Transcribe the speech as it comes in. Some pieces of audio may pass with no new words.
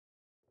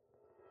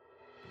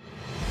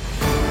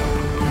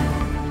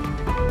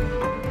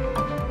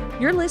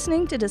You're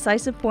listening to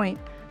Decisive Point,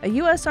 a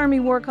U.S. Army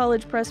War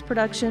College Press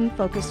production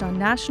focused on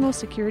national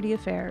security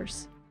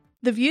affairs.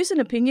 The views and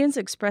opinions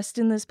expressed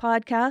in this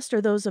podcast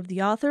are those of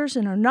the authors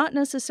and are not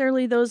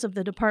necessarily those of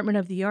the Department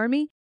of the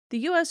Army, the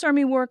U.S.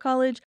 Army War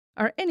College,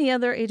 or any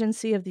other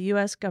agency of the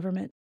U.S.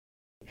 government.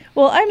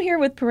 Well, I'm here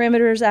with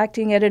Perimeter's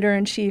Acting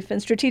Editor-in-Chief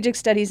and Strategic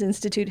Studies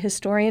Institute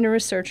historian and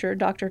researcher,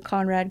 Dr.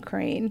 Conrad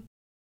Crane.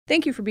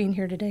 Thank you for being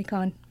here today,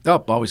 Con.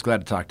 Oh, always glad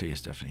to talk to you,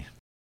 Stephanie.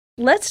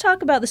 Let's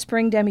talk about the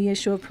spring demi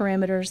issue of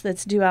Perimeters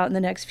that's due out in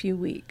the next few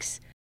weeks.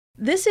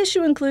 This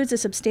issue includes a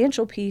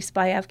substantial piece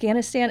by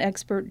Afghanistan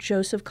expert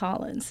Joseph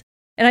Collins,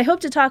 and I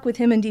hope to talk with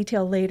him in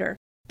detail later.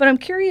 But I'm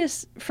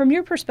curious, from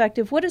your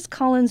perspective, what does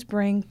Collins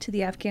bring to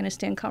the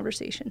Afghanistan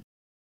conversation?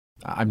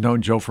 I've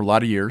known Joe for a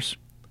lot of years.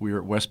 We were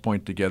at West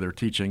Point together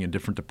teaching in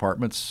different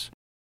departments.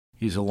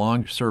 He's a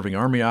long-serving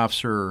Army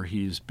officer.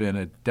 He's been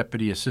a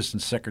Deputy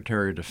Assistant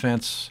Secretary of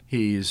Defense.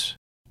 He's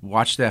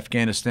watched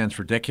Afghanistan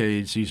for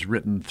decades. He's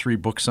written 3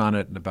 books on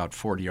it and about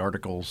 40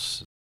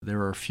 articles. There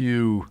are a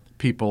few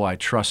people I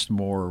trust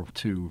more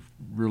to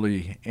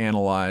really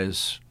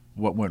analyze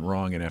what went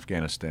wrong in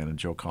Afghanistan, and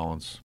Joe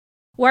Collins.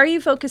 Why are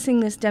you focusing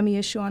this demi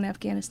issue on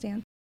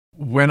Afghanistan?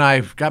 When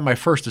I got my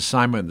first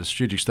assignment in the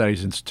Strategic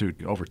Studies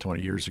Institute over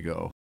 20 years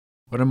ago,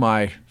 one of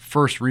my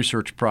first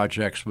research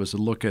projects was to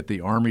look at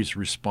the Army's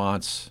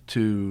response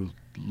to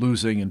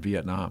losing in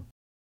Vietnam.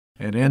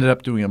 And ended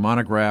up doing a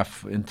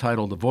monograph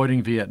entitled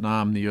Avoiding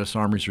Vietnam, the U.S.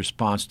 Army's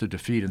Response to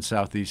Defeat in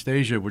Southeast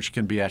Asia, which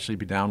can actually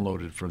be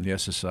downloaded from the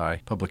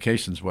SSI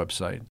Publications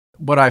website.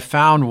 What I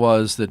found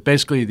was that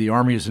basically the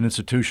Army as an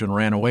institution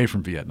ran away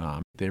from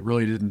Vietnam. They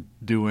really didn't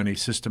do any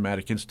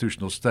systematic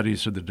institutional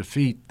studies of the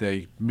defeat.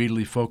 They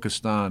immediately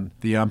focused on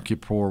the Yom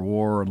Kippur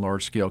War and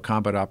large-scale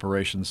combat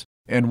operations.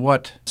 And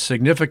what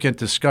significant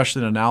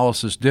discussion and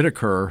analysis did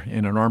occur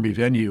in an Army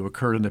venue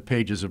occurred in the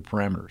pages of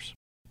Parameters.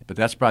 But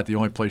that's about the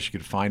only place you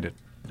could find it.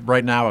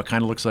 Right now, it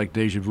kind of looks like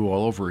deja vu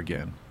all over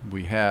again.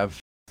 We have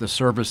the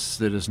service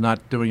that is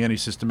not doing any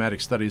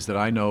systematic studies that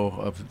I know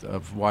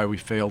of why we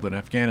failed in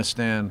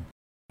Afghanistan.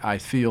 I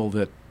feel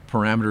that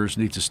Parameters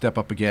need to step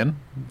up again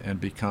and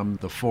become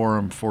the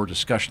forum for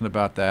discussion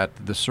about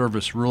that. The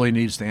service really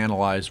needs to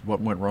analyze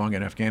what went wrong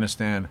in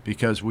Afghanistan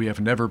because we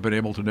have never been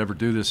able to never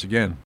do this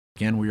again.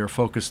 Again, we are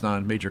focused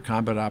on major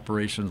combat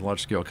operations,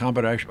 large-scale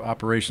combat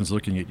operations,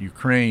 looking at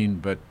Ukraine,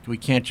 but we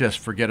can't just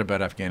forget about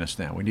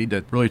Afghanistan. We need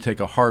to really take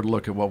a hard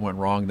look at what went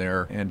wrong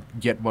there and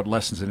get what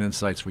lessons and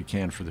insights we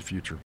can for the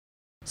future.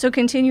 So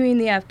continuing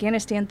the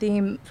Afghanistan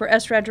theme, for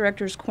SRAD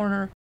Director's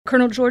Corner,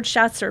 Colonel George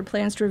Schatzer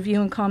plans to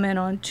review and comment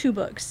on 2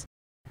 books,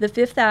 The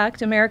Fifth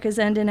Act, America's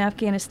End in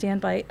Afghanistan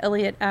by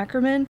Elliot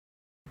Ackerman,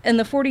 and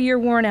The 40-Year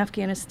War in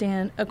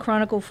Afghanistan, A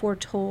Chronicle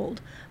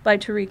Foretold by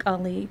Tariq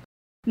Ali.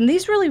 And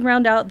these really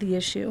round out the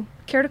issue.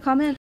 Care to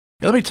comment?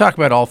 Yeah, let me talk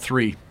about all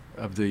 3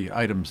 of the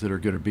items that are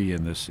going to be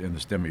in this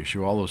demi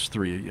issue, all those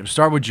 3.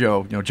 Start with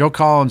Joe. Joe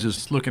Collins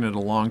is looking at a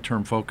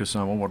long-term focus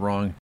on what went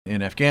wrong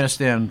in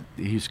Afghanistan.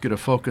 He's going to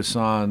focus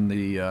on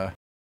the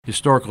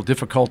historical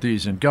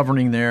difficulties in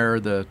governing there,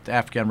 the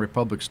Afghan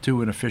republic's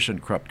 2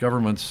 inefficient, corrupt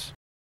governments,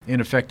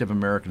 ineffective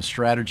American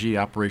strategy,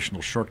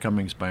 operational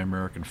shortcomings by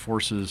American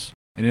forces,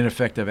 an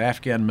ineffective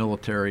Afghan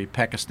military,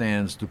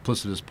 Pakistan's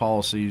duplicitous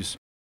policies,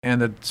 and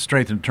the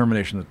strength and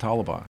determination of the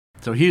Taliban.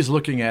 So he's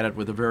looking at it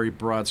with a very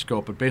broad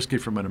scope, but basically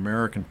from an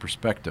American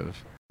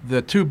perspective.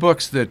 The 2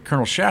 books that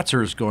Colonel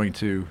Schatzer is going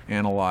to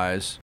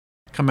analyze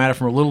come at it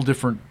from a little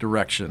different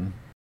direction.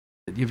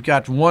 You've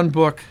got one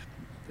book,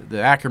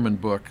 the Ackerman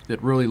book,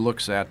 that really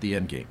looks at the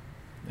endgame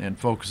and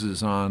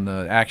focuses on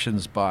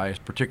actions by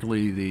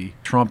particularly the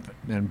Trump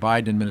and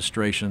Biden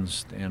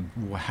administrations and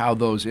how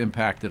those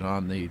impacted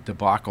on the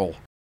debacle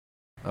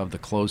of the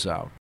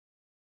closeout.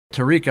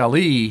 Tariq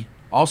Ali,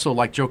 also,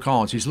 like Joe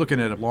Collins, he's looking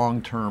at a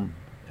long-term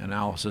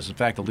analysis. In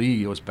fact,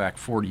 Ali goes back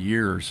 40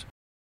 years.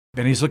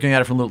 And he's looking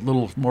at it from a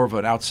little more of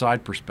an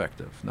outside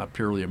perspective, not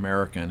purely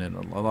American, and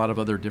a lot of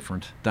other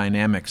different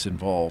dynamics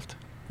involved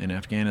in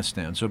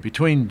Afghanistan. So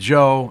between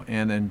Joe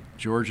and then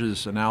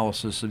George's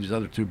analysis of these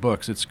other 2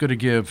 books, it's going to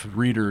give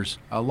readers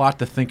a lot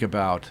to think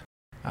about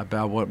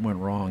what went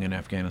wrong in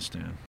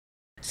Afghanistan.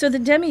 So the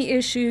demi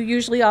issue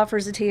usually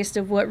offers a taste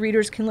of what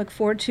readers can look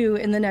forward to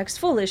in the next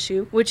full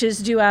issue, which is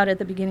due out at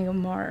the beginning of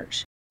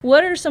March.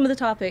 What are some of the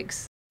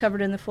topics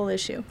covered in the full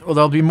issue? Well,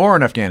 there'll be more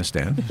in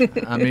Afghanistan.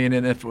 I mean,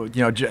 and if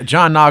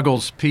John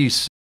Nagel's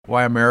piece,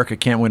 Why America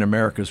Can't Win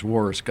America's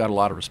Wars, got a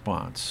lot of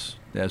response,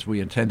 as we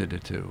intended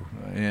it to.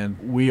 And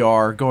we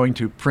are going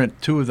to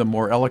print 2 of the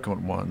more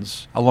eloquent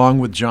ones, along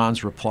with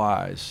John's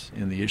replies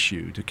in the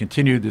issue, to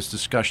continue this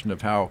discussion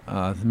of how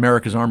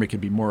America's Army can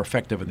be more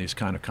effective in these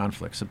kind of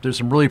conflicts. There's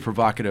some really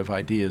provocative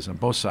ideas on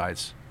both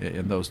sides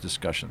in those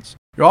discussions.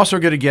 You're also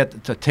going to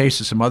get a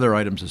taste of some other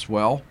items as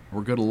well.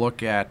 We're going to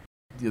look at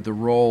the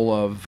role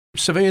of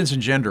civilians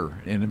and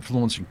gender in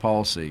influencing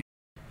policy,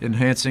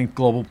 enhancing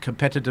global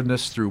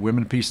competitiveness through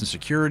women, peace, and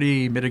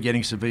security,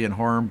 mitigating civilian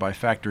harm by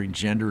factoring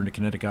gender into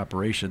kinetic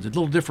operations. A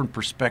little different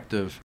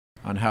perspective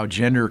on how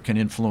gender can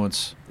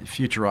influence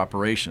future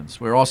operations.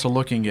 We're also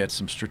looking at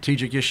some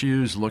strategic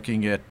issues,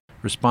 looking at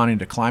responding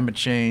to climate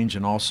change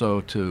and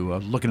also to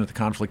looking at the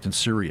conflict in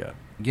Syria.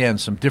 Again,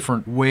 some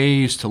different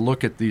ways to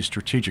look at these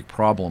strategic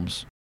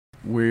problems.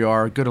 We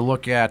are going to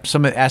look at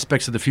some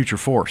aspects of the future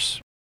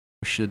force.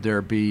 Should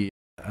there be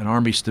an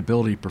Army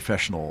stability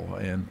professional?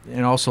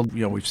 And also,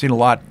 we've seen a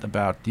lot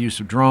about the use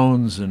of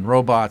drones and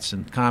robots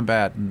in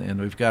combat,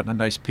 and we've got a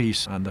nice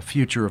piece on the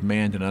future of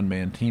manned and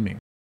unmanned teaming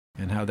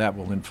and how that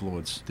will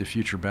influence the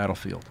future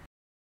battlefield.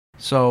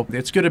 So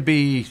it's going to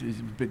be,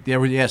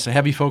 yes, a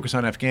heavy focus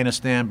on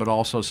Afghanistan, but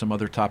also some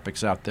other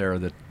topics out there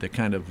that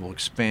kind of will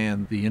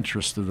expand the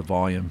interest of the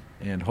volume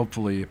and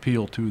hopefully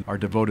appeal to our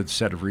devoted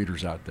set of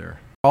readers out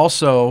there.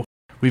 Also,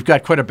 we've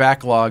got quite a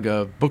backlog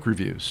of book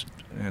reviews,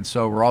 and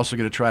so we're also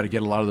going to try to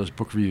get a lot of those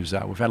book reviews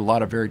out. We've had a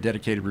lot of very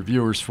dedicated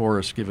reviewers for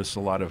us, give us a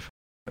lot of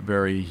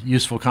very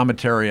useful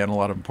commentary on a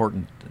lot of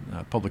important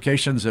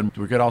publications, and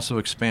we could also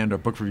expand our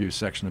book review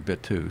section a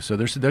bit too. So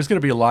there's going to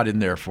be a lot in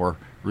there for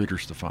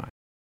readers to find.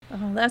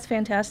 Oh, that's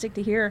fantastic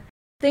to hear.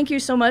 Thank you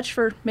so much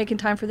for making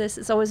time for this.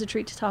 It's always a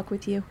treat to talk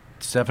with you.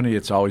 Stephanie,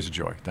 it's always a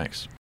joy.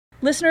 Thanks.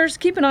 Listeners,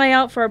 keep an eye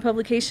out for our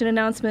publication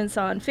announcements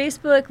on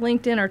Facebook,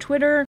 LinkedIn, or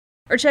Twitter,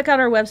 or check out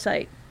our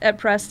website at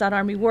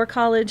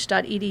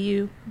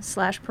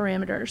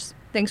press.armywarcollege.edu/parameters.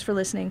 Thanks for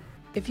listening.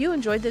 If you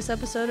enjoyed this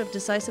episode of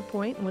Decisive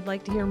Point and would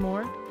like to hear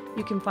more,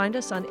 you can find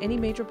us on any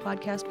major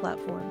podcast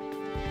platform.